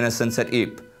of the innocents at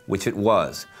Ypres, which it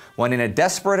was, when in a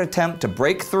desperate attempt to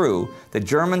break through, the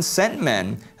Germans sent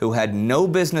men who had no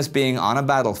business being on a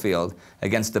battlefield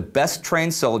against the best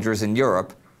trained soldiers in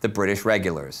Europe, the British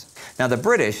regulars. Now the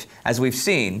British, as we've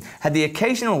seen, had the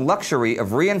occasional luxury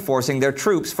of reinforcing their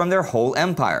troops from their whole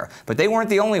empire, but they weren't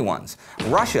the only ones.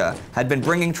 Russia had been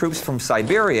bringing troops from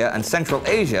Siberia and Central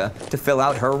Asia to fill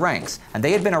out her ranks, and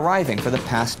they had been arriving for the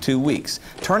past 2 weeks,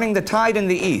 turning the tide in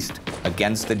the east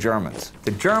against the Germans.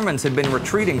 The Germans had been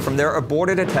retreating from their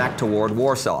aborted attack toward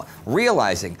Warsaw,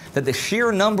 realizing that the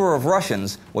sheer number of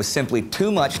Russians was simply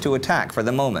too much to attack for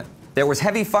the moment. There was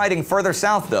heavy fighting further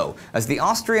south, though, as the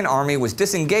Austrian army was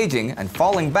disengaging and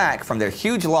falling back from their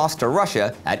huge loss to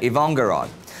Russia at Ivangorod.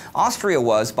 Austria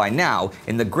was, by now,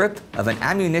 in the grip of an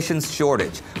ammunition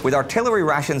shortage, with artillery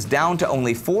rations down to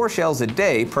only 4 shells a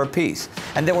day per piece,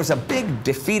 and there was a big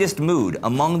defeatist mood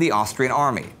among the Austrian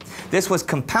army. This was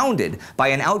compounded by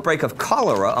an outbreak of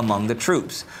cholera among the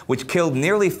troops, which killed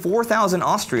nearly 4,000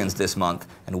 Austrians this month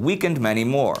and weakened many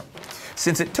more.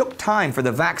 Since it took time for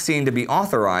the vaccine to be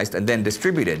authorized and then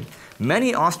distributed,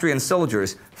 many Austrian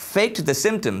soldiers faked the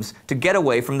symptoms to get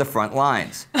away from the front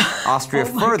lines. Austria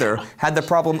further had the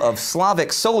problem of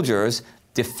Slavic soldiers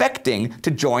defecting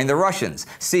to join the Russians,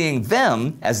 seeing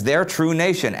them as their true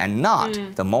nation and not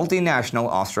the multinational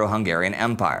Austro-Hungarian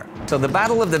Empire. So the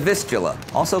Battle of the Vistula,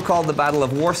 also called the Battle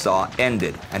of Warsaw,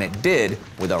 ended, and it did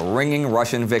with a ringing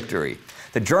Russian victory.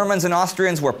 The Germans and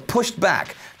Austrians were pushed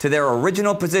back to their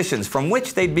original positions from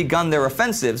which they'd begun their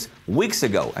offensives weeks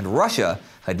ago, and Russia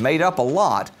had made up a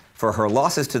lot for her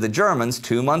losses to the Germans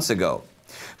 2 months ago.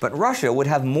 But Russia would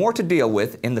have more to deal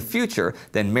with in the future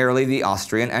than merely the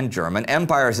Austrian and German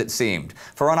empires, it seemed.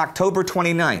 For on October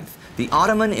 29th, the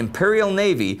Ottoman Imperial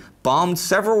Navy bombed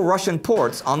several Russian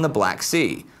ports on the Black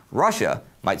Sea. Russia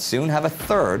might soon have a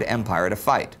third empire to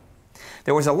fight.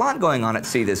 There was a lot going on at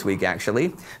sea this week,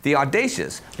 actually. The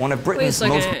Audacious, one of Britain's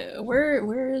most...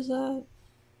 Where is that?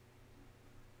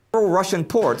 Russian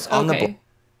ports on the...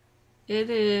 It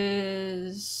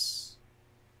is...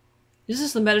 Is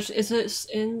this the Mediterranean? Is this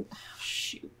in... Oh,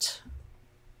 shoot.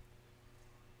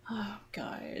 Oh,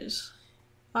 guys.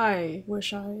 I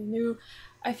wish I knew.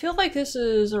 I feel like this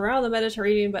is around the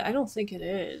Mediterranean, but I don't think it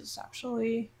is,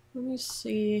 actually. Let me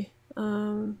see.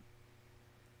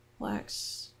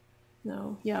 Blacks...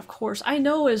 No, yeah, of course. I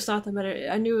know it's not the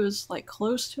Mediterranean. I knew it was, like,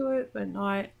 close to it, but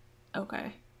not...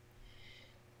 Okay.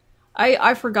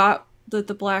 I forgot that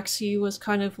the Black Sea was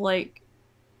kind of, like,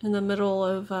 in the middle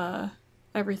of,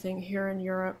 everything here in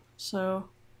Europe, so...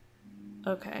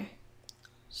 Okay.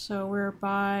 So we're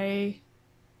by...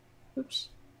 Oops.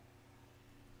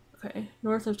 Okay,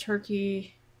 north of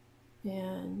Turkey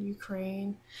and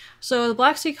Ukraine. So the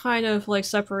Black Sea kind of, like,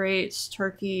 separates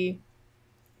Turkey...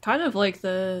 kind of like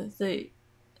the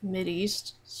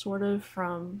Mideast, sort of,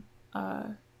 from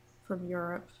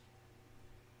Europe.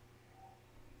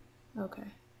 Okay.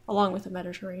 Along with the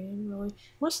Mediterranean, really.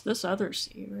 What's this other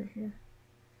sea right here?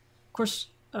 Of course,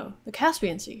 oh, the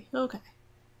Caspian Sea. Okay.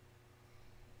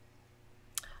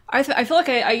 I feel like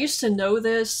I used to know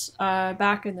this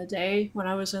back in the day when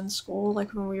I was in school,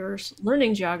 like when we were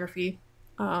learning geography,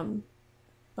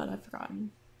 but I've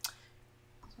forgotten.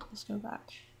 So let's go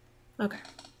back. Okay.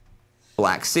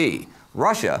 Black Sea.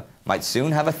 Russia might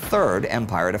soon have a third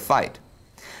empire to fight.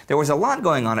 There was a lot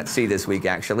going on at sea this week,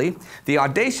 actually. The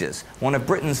Audacious, one of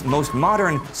Britain's most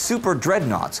modern super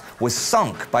dreadnoughts, was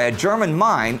sunk by a German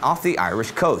mine off the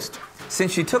Irish coast.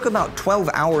 Since she took about 12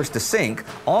 hours to sink,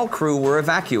 all crew were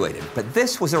evacuated, but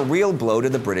this was a real blow to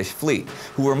the British fleet,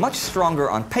 who were much stronger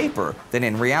on paper than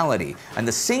in reality, and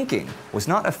the sinking was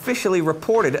not officially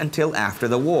reported until after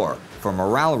the war, for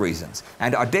morale reasons,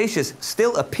 and Audacious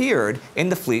still appeared in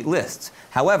the fleet lists.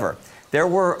 However, there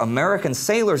were American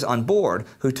sailors on board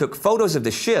who took photos of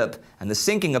the ship, and the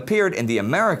sinking appeared in the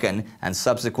American and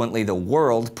subsequently the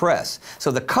world press. So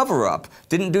the cover-up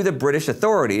didn't do the British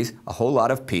authorities a whole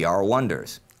lot of PR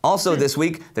wonders. Also this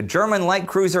week, the German light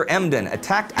cruiser Emden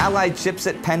attacked Allied ships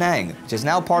at Penang, which is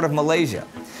now part of Malaysia.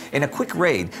 In a quick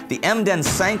raid, the Emden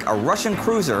sank a Russian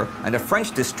cruiser and a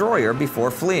French destroyer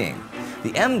before fleeing.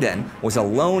 The Emden was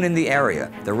alone in the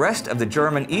area. The rest of the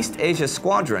German East Asia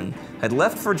Squadron had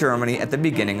left for Germany at the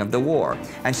beginning of the war,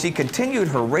 and she continued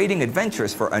her raiding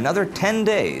adventures for another 10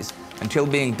 days until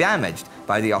being damaged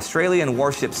by the Australian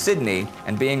warship Sydney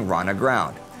and being run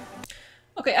aground.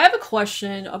 Okay, I have a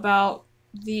question about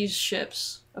these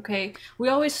ships. Okay, we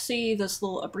always see this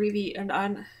little abbreviation,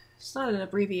 and it's not an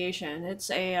abbreviation, it's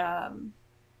a,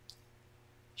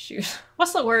 shoot,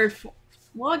 what's the word for,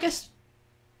 well, I guess,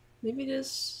 maybe it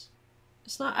is,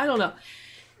 it's not, I don't know.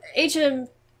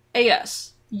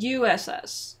 HMAS,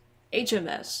 USS,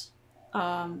 HMS.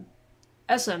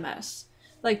 SMS.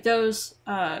 Like those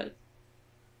at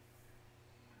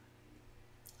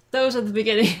the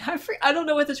beginning. I don't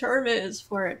know what the term is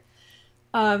for it.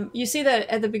 You see that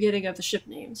at the beginning of the ship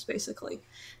names, basically.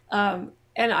 And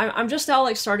I'm just now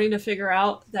like starting to figure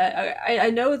out that I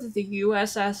know that the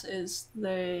USS is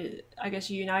the, I guess,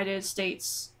 United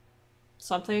States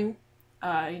something,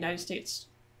 United States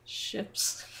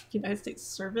ships, United States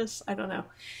service. I don't know.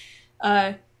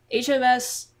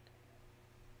 HMS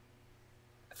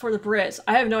for the Brits.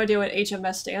 I have no idea what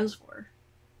HMS stands for.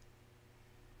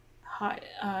 Hi,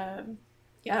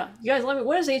 yeah, you guys let me.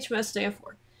 What does HMS stand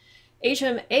for?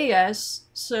 HMAS.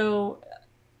 So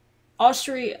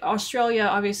Australia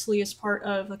obviously is part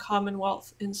of the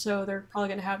Commonwealth, and so they're probably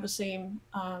going to have the same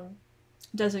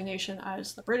designation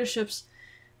as the British ships.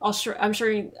 I'm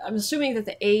assuming that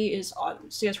the A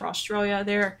stands for Australia.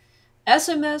 There,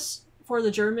 SMS for the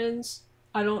Germans.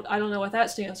 I don't know what that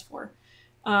stands for.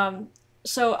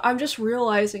 So I'm just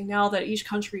realizing now that each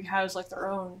country has like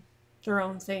their own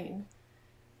thing.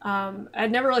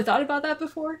 I'd never really thought about that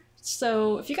before.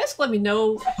 So if you guys let me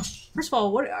know, first of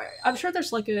all, I'm sure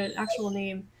there's like an actual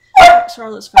name.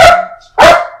 Scarlet's found.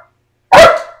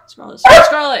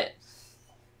 Scarlet.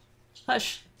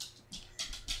 Hush.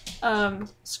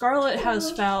 Scarlet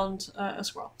has found a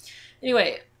squirrel.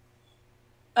 Anyway,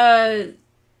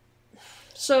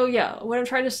 so yeah, what I'm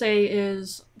trying to say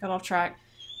is, got off track.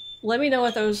 Let me know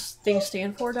what those things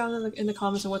stand for down in the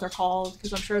comments and what they're called,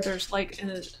 because I'm sure there's like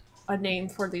a name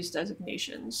for these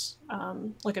designations,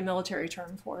 like a military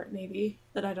term for it, maybe,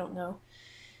 that I don't know.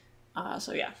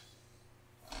 So yeah.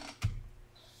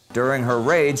 During her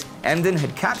raids, Emden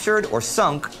had captured or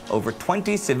sunk over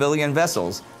 20 civilian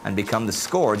vessels and become the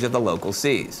scourge of the local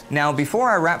seas. Now,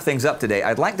 before I wrap things up today,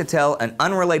 I'd like to tell an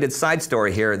unrelated side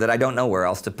story here that I don't know where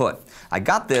else to put. I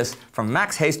got this from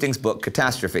Max Hastings' book,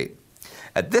 Catastrophe.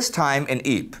 At this time in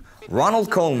Ypres,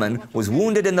 Ronald Coleman was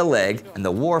wounded in the leg, and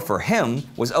the war for him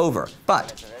was over.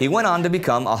 But he went on to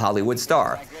become a Hollywood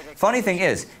star. Funny thing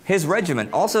is, his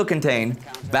regiment also contained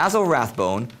Basil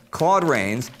Rathbone, Claude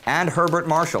Rains, and Herbert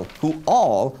Marshall, who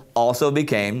all also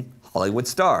became Hollywood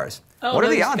stars. Oh, what are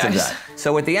the odds of that?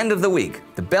 So at the end of the week,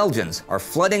 the Belgians are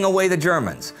flooding away the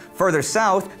Germans. Further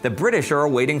south, the British are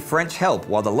awaiting French help,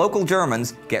 while the local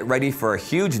Germans get ready for a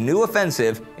huge new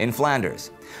offensive in Flanders.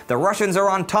 The Russians are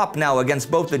on top now against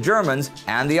both the Germans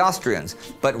and the Austrians,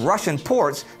 but Russian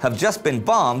ports have just been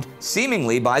bombed,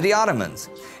 seemingly by the Ottomans.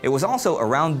 It was also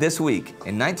around this week,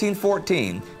 in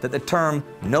 1914, that the term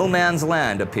no man's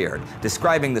land appeared,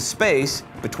 describing the space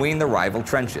between the rival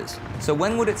trenches. So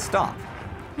when would it stop?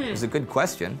 It was a good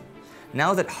question.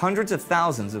 Now that hundreds of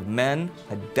thousands of men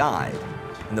had died,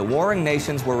 and the warring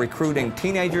nations were recruiting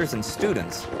teenagers and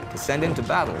students to send into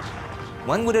battle,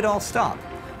 when would it all stop?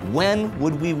 When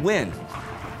would we win?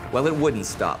 Well, it wouldn't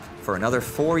stop for another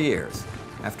 4 years,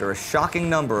 after a shocking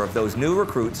number of those new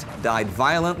recruits died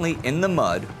violently in the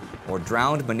mud or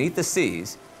drowned beneath the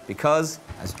seas because,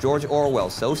 as George Orwell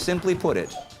so simply put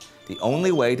it, the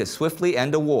only way to swiftly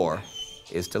end a war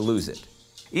is to lose it.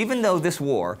 Even though this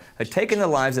war had taken the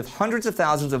lives of hundreds of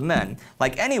thousands of men,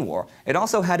 like any war, it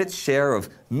also had its share of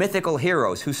mythical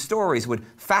heroes whose stories would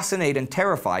fascinate and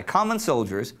terrify common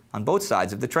soldiers on both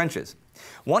sides of the trenches.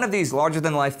 One of these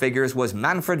larger-than-life figures was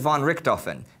Manfred von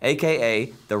Richthofen,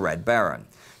 aka the Red Baron.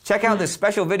 Check out this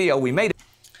special video we made.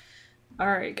 All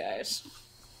right, guys.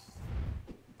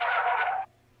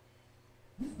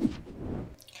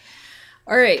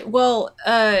 All right, well,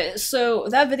 so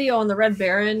that video on the Red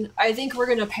Baron, I think we're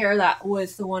going to pair that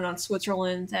with the one on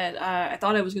Switzerland that I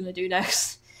thought I was going to do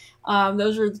next.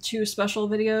 Those are the two special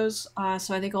videos,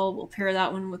 so I think we'll pair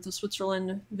that one with the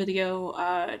Switzerland video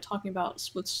talking about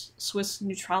Swiss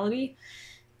neutrality,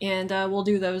 and we'll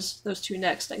do those two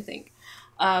next, I think.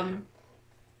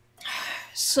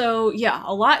 So yeah,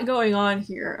 a lot going on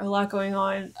here, a lot going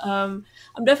on.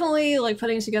 I'm definitely like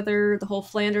putting together the whole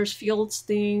Flanders Fields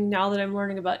thing now that I'm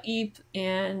learning about Ypres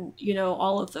and, you know,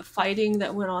 all of the fighting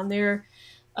that went on there,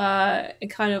 and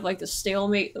kind of like the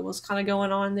stalemate that was kind of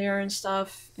going on there and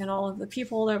stuff, and all of the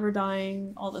people that were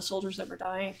dying, all the soldiers that were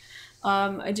dying.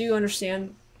 I do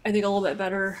understand, I think, a little bit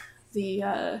better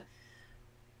the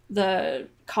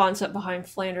concept behind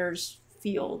Flanders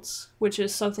Fields, which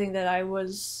is something that I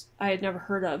had never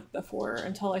heard of before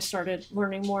until I started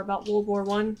learning more about World War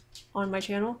I on my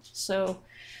channel. So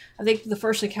I think the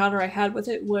first encounter I had with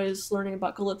it was learning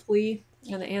about Gallipoli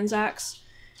and the Anzacs.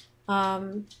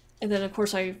 And then of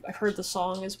course I've heard the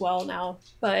song as well now.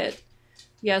 But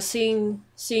yeah, seeing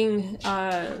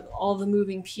all the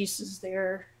moving pieces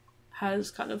there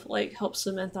has kind of like helped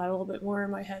cement that a little bit more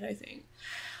in my head, I think.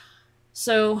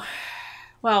 So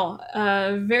Wow,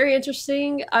 very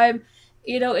interesting.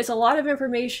 It's a lot of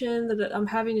information that I'm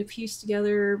having to piece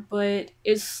together, but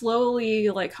it's slowly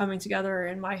like coming together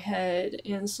in my head.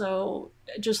 And so,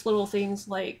 just little things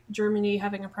like Germany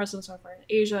having a presence over in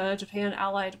Asia, Japan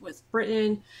allied with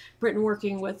Britain, Britain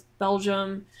working with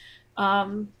Belgium,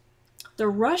 um, the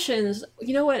Russians.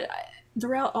 You know what?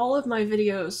 Throughout all of my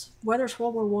videos, whether it's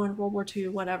World War I, World War II,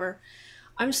 whatever,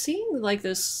 I'm seeing like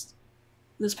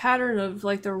this pattern of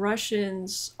like the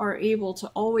Russians are able to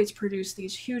always produce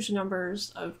these huge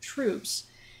numbers of troops.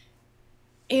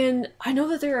 And I know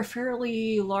that they're a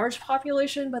fairly large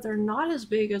population, but they're not as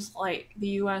big as like the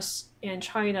US and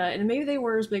China. And maybe they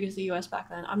were as big as the US back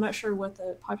then. I'm not sure what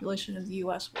the population of the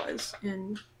US was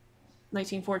in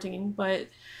 1914, but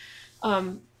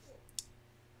um,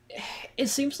 it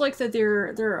seems like that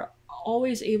they're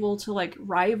always able to like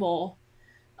rival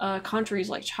countries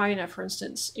like China, for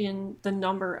instance, in the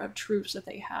number of troops that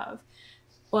they have,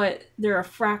 but they're a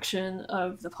fraction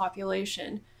of the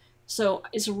population. So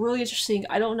it's really interesting.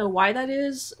 I don't know why that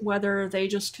is, whether they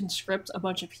just conscript a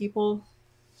bunch of people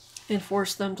and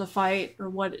force them to fight or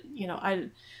what, I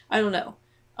don't know.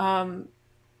 Um,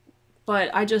 but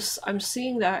I'm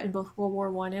seeing that in both World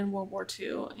War I and World War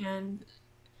II, and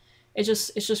it's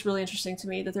just really interesting to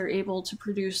me that they're able to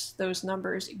produce those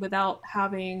numbers without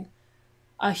having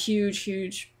a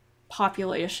huge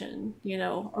population,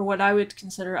 or what I would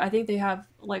consider. I think they have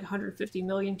like 150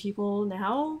 million people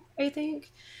now, I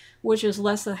think, which is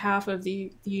less than half of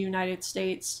the United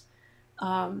States.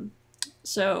 Um,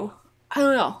 so I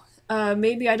don't know.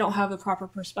 Maybe I don't have the proper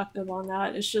perspective on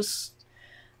that. It's just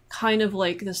kind of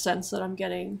like the sense that I'm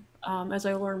getting as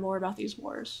I learn more about these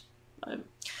wars. But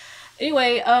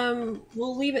anyway,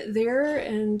 we'll leave it there,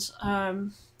 and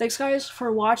thanks guys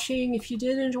for watching. If you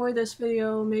did enjoy this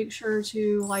video, make sure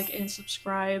to like and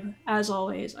subscribe. As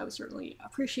always, I would certainly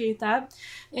appreciate that.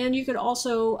 And you could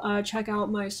also check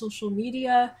out my social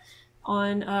media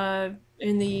on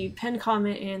in the pinned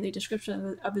comment and the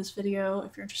description of this video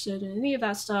if you're interested in any of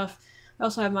that stuff. I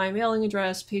also have my mailing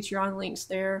address, Patreon links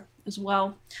there as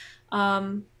well.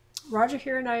 Roger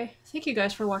here, and I thank you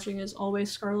guys for watching. As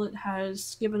always, Scarlet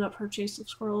has given up her chase of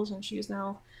squirrels, and she is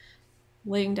now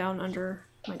laying down under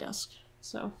my desk.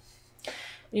 So,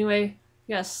 anyway,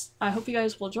 yes, I hope you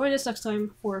guys will join us next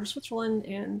time for Switzerland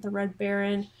and the Red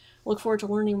Baron. Look forward to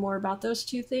learning more about those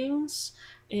two things,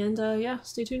 and yeah,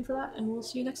 stay tuned for that, and we'll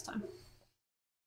see you next time.